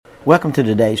Welcome to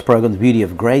today's program, The Beauty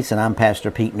of Grace, and I'm Pastor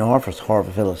Pete North of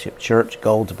Harvest Fellowship Church,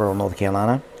 Goldsboro, North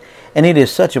Carolina. And it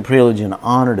is such a privilege and an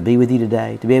honor to be with you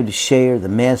today, to be able to share the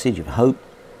message of hope,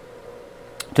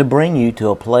 to bring you to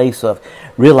a place of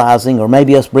realizing, or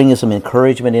maybe us bringing some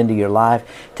encouragement into your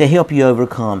life to help you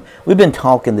overcome. We've been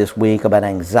talking this week about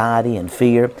anxiety and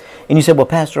fear. And you said, well,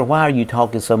 Pastor, why are you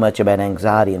talking so much about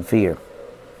anxiety and fear?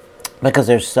 Because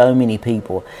there's so many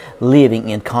people living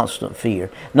in constant fear,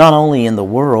 not only in the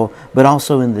world, but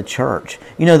also in the church.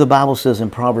 You know, the Bible says in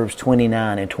Proverbs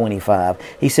 29 and 25,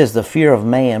 he says, the fear of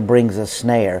man brings a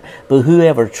snare, but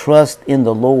whoever trusts in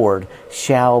the Lord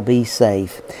shall be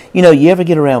safe. You know, you ever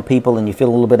get around people and you feel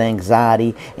a little bit of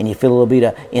anxiety and you feel a little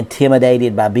bit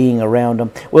intimidated by being around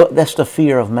them? Well, that's the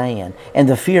fear of man. And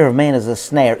the fear of man is a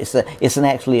snare. It's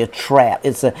actually a trap.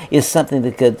 It's something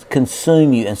that could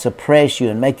consume you and suppress you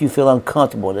and make you feel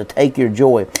uncomfortable, to take your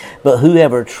joy. But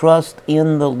whoever trusts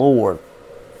in the Lord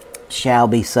shall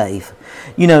be safe.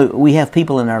 You know, we have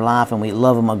people in our life and we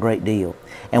love them a great deal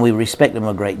and we respect them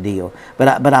a great deal. But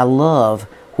I love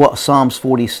what Psalms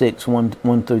 46,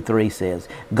 1 through 3 says.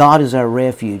 God is our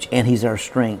refuge and He's our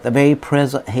strength, a very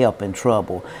present help in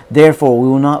trouble. Therefore we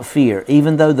will not fear,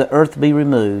 even though the earth be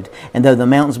removed, and though the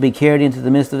mountains be carried into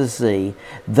the midst of the sea,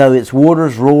 though its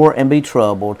waters roar and be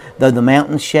troubled, though the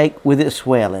mountains shake with its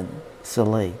swelling.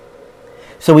 Selah.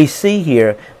 So we see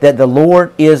here that the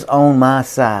Lord is on my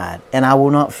side, and I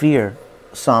will not fear.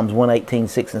 Psalms 118,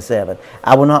 6 and 7.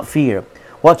 I will not fear.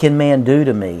 What can man do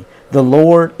to me? The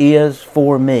Lord is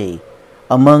for me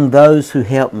among those who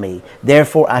help me.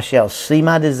 Therefore I shall see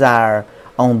my desire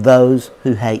on those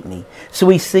who hate me. So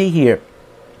we see here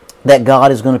that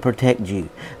God is going to protect you.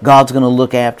 God's going to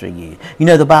look after you. You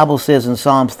know, the Bible says in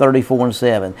Psalms 34 and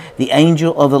 7, the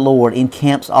angel of the Lord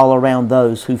encamps all around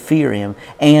those who fear Him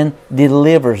and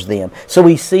delivers them. So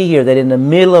we see here that in the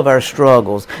middle of our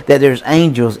struggles, that there's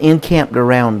angels encamped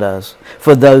around us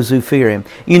for those who fear Him.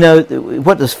 You know,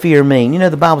 what does fear mean? You know,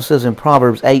 the Bible says in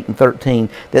Proverbs 8 and 13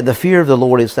 that the fear of the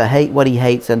Lord is to hate what He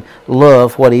hates and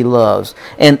love what He loves.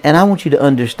 And I want you to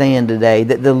understand today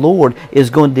that the Lord is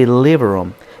going to deliver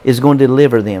them. Is going to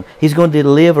deliver them. He's going to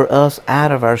deliver us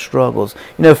out of our struggles.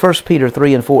 You know, 1 Peter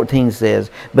 3 and 14 says,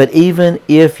 but even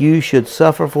if you should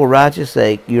suffer for righteous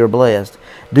sake, you're blessed.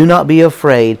 Do not be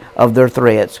afraid of their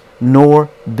threats,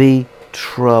 nor be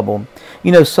troubled.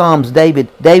 You know,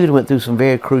 David went through some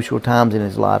very crucial times in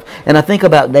his life. And I think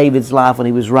about David's life when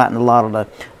he was writing a lot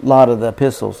of the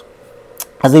epistles.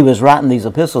 As he was writing these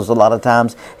epistles, a lot of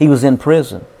times he was in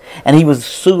prison. And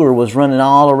sewer was running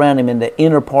all around him in the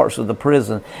inner parts of the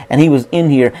prison. And he was in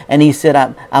here, and he said,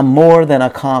 I'm more than a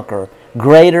conqueror.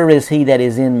 Greater is He that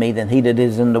is in me than he that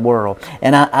is in the world.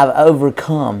 And I've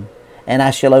overcome, and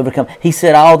I shall overcome. He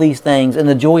said all these things, and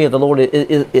the joy of the Lord,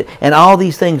 and all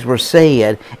these things were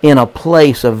said in a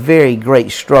place of very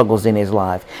great struggles in his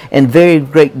life, and very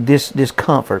great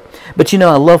discomfort. But you know,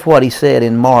 I love what he said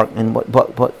in Mark, and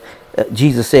what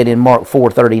Jesus said in Mark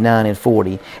 4:39 and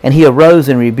 40. And He arose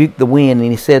and rebuked the wind,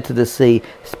 and He said to the sea,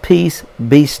 peace,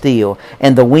 be still.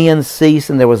 And the wind ceased,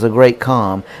 and there was a great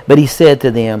calm. But He said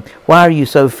to them, why are you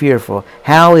so fearful?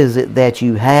 How is it that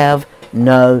you have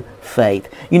no faith?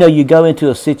 You know, you go into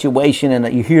a situation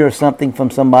and you hear something from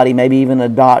somebody, maybe even a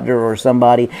doctor or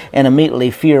somebody, and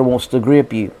immediately fear wants to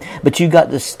grip you. But you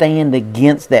got to stand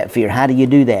against that fear. How do you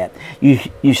do that?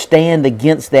 You stand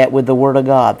against that with the Word of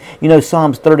God. You know,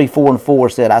 Psalms 34 and 4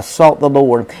 said, I sought the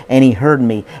Lord, and He heard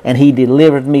me, and He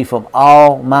delivered me from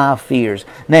all my fears.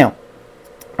 Now,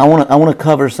 I want to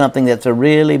cover something that's a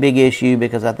really big issue,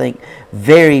 because I think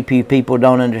very few people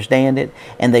don't understand it,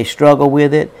 and they struggle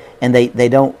with it, and they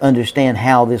don't understand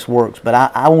how this works. But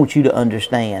I want you to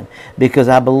understand, because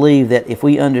I believe that if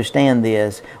we understand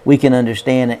this, we can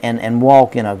understand and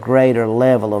walk in a greater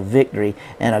level of victory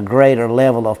and a greater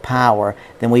level of power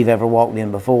than we've ever walked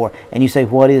in before. And you say,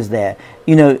 what is that?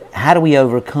 You know, how do we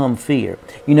overcome fear?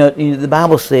 You know, the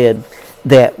Bible said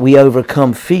that we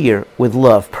overcome fear with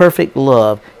love. Perfect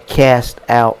love casts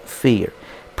out fear.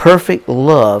 Perfect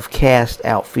love casts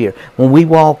out fear. When we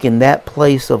walk in that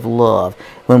place of love,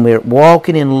 when we're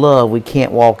walking in love, we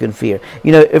can't walk in fear.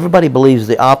 You know, everybody believes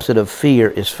the opposite of fear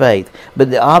is faith, but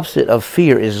the opposite of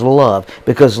fear is love,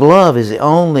 because love is the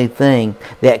only thing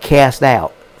that casts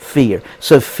out fear.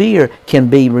 So fear can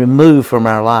be removed from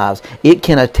our lives. It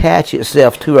can attach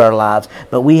itself to our lives,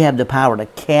 but we have the power to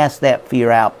cast that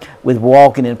fear out with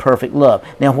walking in perfect love.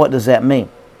 Now, what does that mean?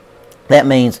 That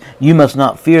means you must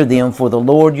not fear them, for the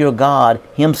Lord your God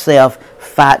Himself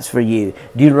fights for you.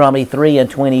 Deuteronomy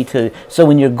 3:22. So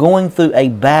when you're going through a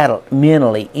battle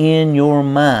mentally in your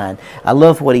mind, I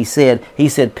love what he said. He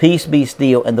said, peace be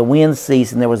still, and the wind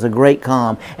ceased, and there was a great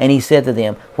calm. And he said to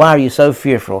them, why are you so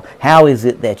fearful? How is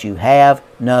it that you have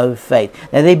no faith?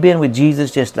 Now, they've been with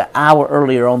Jesus just an hour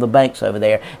earlier on the banks over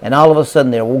there, and all of a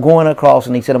sudden they're going across,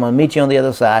 and he said, I'm going to meet you on the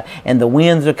other side, and the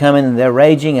winds are coming, and they're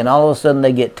raging, and all of a sudden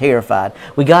they get terrified.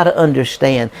 We got to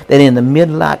understand that in the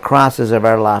midlife crisis of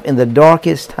our life, in the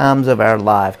darkest times of our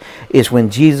life, is when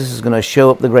Jesus is going to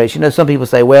show up the grace. You know, some people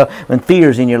say, well, when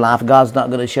fear's in your life, God's not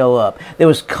going to show up. There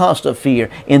was constant fear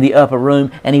in the upper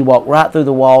room, and he walked right through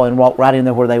the wall and walked right in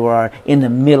there where they were in the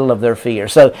middle of their fear.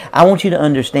 So I want you to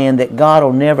understand that God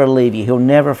will never leave you. He'll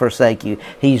never forsake you.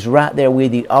 He's right there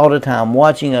with you all the time,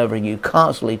 watching over you,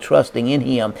 constantly trusting in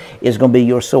Him is going to be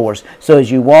your source. So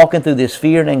as you're walking through this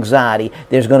fear and anxiety,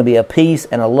 there's going to be a peace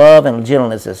and a love and a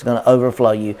gentleness that's going to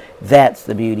overflow you. That's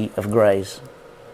the beauty of grace.